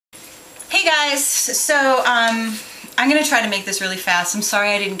Hey guys, so I'm going to try to make this really fast. I'm sorry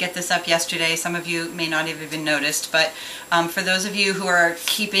I didn't get this up yesterday. Some of you may not have even noticed, but for those of you who are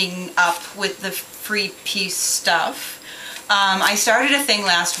keeping up with the Freeepeace stuff, I started a thing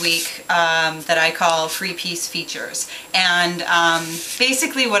last week that I call Freeepeace Features. And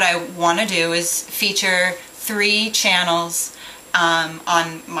basically what I want to do is feature 3 channels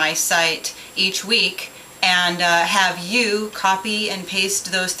on my site each week, and have you copy and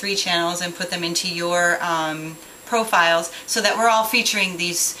paste those 3 channels and put them into your profiles so that we're all featuring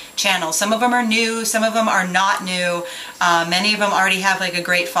these channels. Some of them are new, some of them are not new, many of them already have like a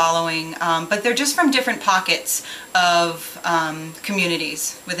great following, but they're just from different pockets of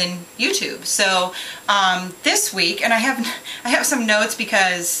communities within YouTube. So this week, and I have some notes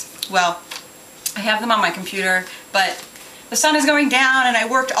because, well, I have them on my computer, but the sun is going down and I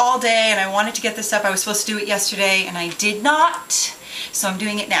worked all day and I wanted to get this up. I was supposed to do it yesterday and I did not, so I'm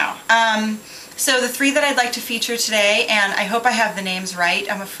doing it now. So the 3 that I'd like to feature today, and I hope I have the names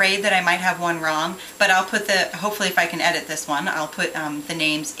right. I'm afraid that I might have one wrong, but I'll put hopefully if I can edit this one, I'll put the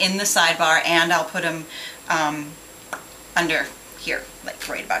names in the sidebar, and I'll put them under here, like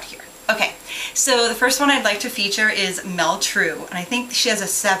right about here. Okay, so the first one I'd like to feature is Mel True, and I think she has a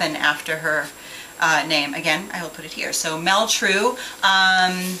 7 after her name. Again, I will put it here. So Mel True,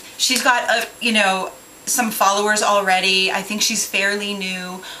 she's got some followers already. I think she's fairly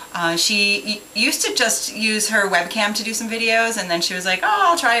new. She used to just use her webcam to do some videos, and then she was like, oh,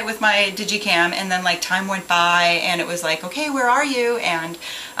 I'll try it with my digicam, and then like time went by and it was like, okay, where are you? And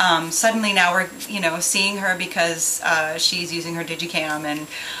suddenly now we're seeing her because she's using her digicam,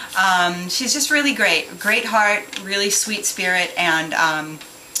 and she's just really great heart, really sweet spirit, and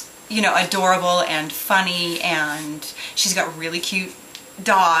adorable and funny, and she's got really cute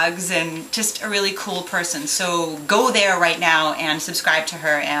dogs and just a really cool person. So go there right now and subscribe to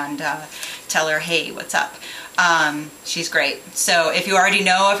her and tell her, hey, what's up? She's great. So if you already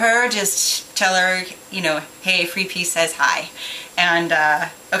know of her, just tell her, hey, Freeepeace says hi. And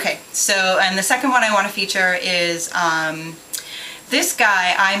okay, so, and the second one I want to feature is this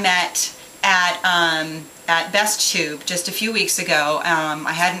guy I met at BestTube just a few weeks ago.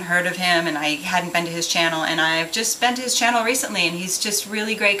 I hadn't heard of him and I hadn't been to his channel, and I've just been to his channel recently, and he's just a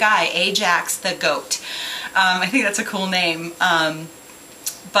really great guy. Ajax the Goat. I think that's a cool name.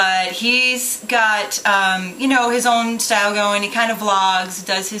 But he's got, his own style going. He kind of vlogs,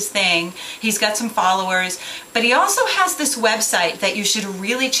 does his thing. He's got some followers. But he also has this website that you should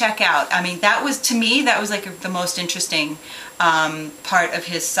really check out. I mean, to me, that was like the most interesting part of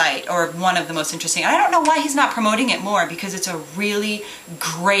his site, or one of the most interesting. I don't know why he's not promoting it more, because it's a really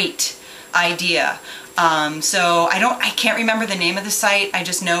great idea. So I can't remember the name of the site. I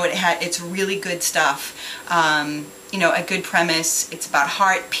just know it's really good stuff. A good premise. It's about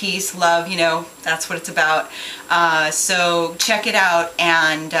heart, peace, love, that's what it's about. So check it out,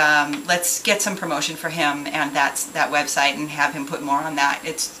 and let's get some promotion for him and that website, and have him put more on that.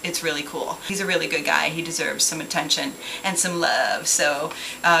 It's really cool. He's a really good guy. He deserves some attention and some love, so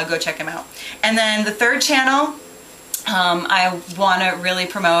go check him out. And then the 3rd channel I want to really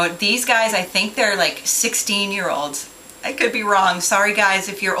promote. These guys, I think they're like 16-year-olds. I could be wrong. Sorry guys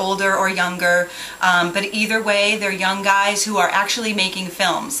if you're older or younger, but either way, they're young guys who are actually making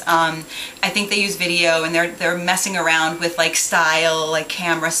films. I think they use video, and they're messing around with like style, like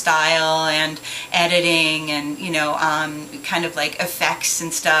camera style and editing, and kind of like effects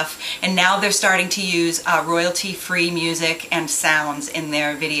and stuff. And now they're starting to use royalty-free music and sounds in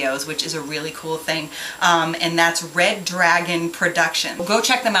their videos, which is a really cool thing. And that's Red Dragon Production. Go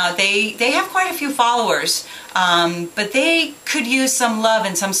check them out. They have quite a few followers, but they could use some love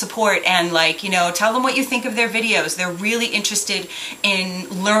and some support, and tell them what you think of their videos. They're really interested in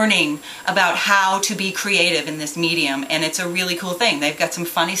learning about how to be creative in this medium, and it's a really cool thing. They've got some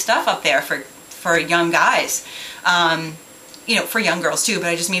funny stuff up there for young guys. For young girls too, but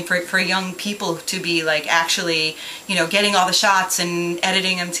I just mean for young people to be like actually, getting all the shots and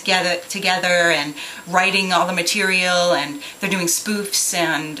editing them together and writing all the material, and they're doing spoofs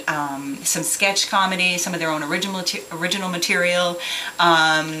and some sketch comedy, some of their own original material.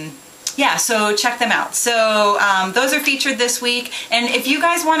 Yeah, so check them out. So those are featured this week, and if you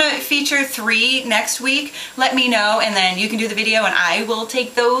guys want to feature 3 next week, let me know, and then you can do the video and I will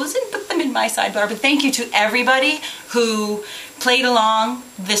take those and put them in my sidebar. But thank you to everybody who played along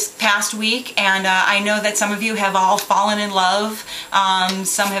this past week, and I know that some of you have all fallen in love.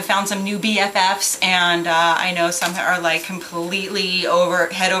 Some have found some new BFFs, and I know some are like completely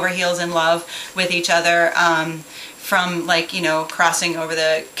head over heels in love with each other. From crossing over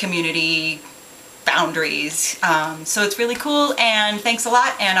the community boundaries. So it's really cool, and thanks a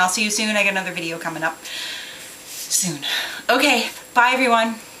lot, and I'll see you soon. I got another video coming up soon. Okay, bye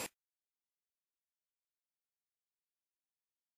everyone.